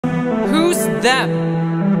them.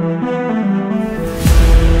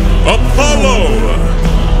 Apollo!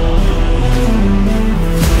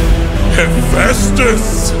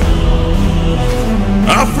 Hephaestus!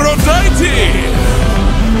 Aphrodite!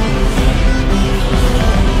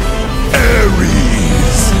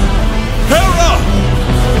 Ares! Hera!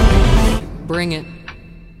 Bring it.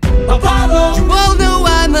 Apollo! You all know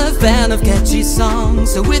I'm a fan of catchy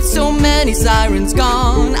songs, so with so many sirens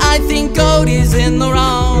gone, I think God is in the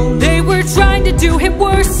wrong. They were trying to do him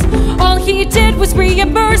worse. All he did was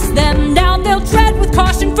reimburse them. Now they'll tread with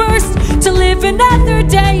caution first, to live another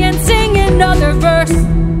day and sing another verse.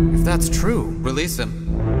 If that's true, release him.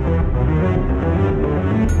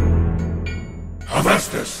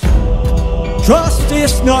 Hephaestus! Trust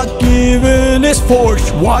is not given, is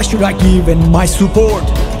forged. Why should I give in my support?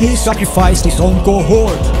 He sacrificed his own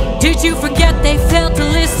cohort. Did you forget they failed to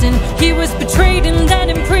listen? He was betrayed and then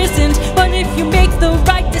imprisoned. But if you make the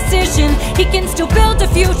right decision, he can still build a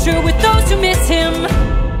future with those who miss him.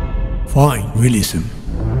 Fine, release him.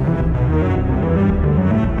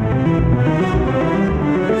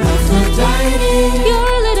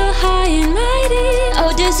 You're a little high and mighty.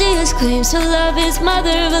 Odysseus claims to love his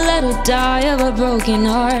mother, but let her die of a broken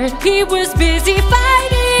heart. He was busy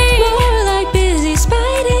fighting, more like busy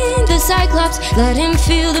spiting. The Cyclops let him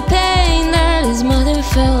feel the pain that his mother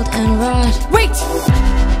felt and wrought. Wait!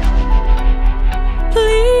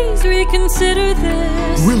 Please reconsider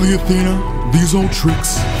this. Really, Athena? These old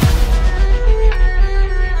tricks?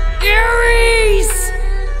 Ares!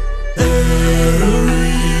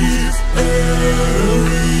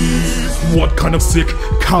 What kind of sick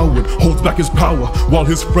coward holds back his power while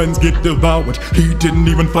his friends get devoured? He didn't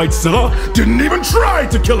even fight Scylla, didn't even try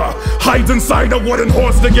to kill her. Hides inside a wooden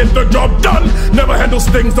horse to get the job done. Never handles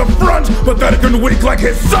things up front, pathetic and weak like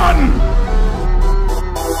his son.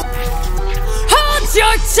 Hold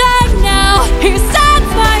your tongue now, hear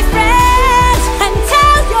sounds, my friend, and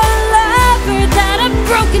tell your lover that a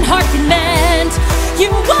broken heart can mend. You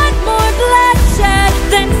want more bloodshed,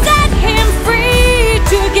 then set him free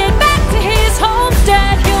to get back to his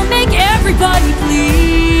homestead. He'll make everybody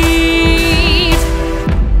bleed.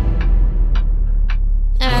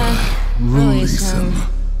 Release him.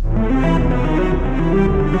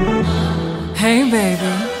 Hey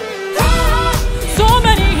baby, so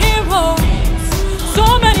many heroes, so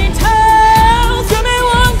many tales. Give me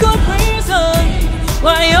one good reason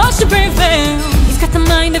why you should prevail. He's got the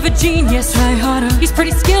mind of a genius, try harder. He's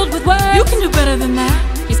pretty skilled with words. You can do better than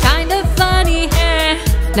that. He's kind of funny,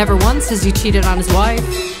 Never once has he cheated on his wife.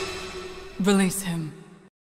 Release him.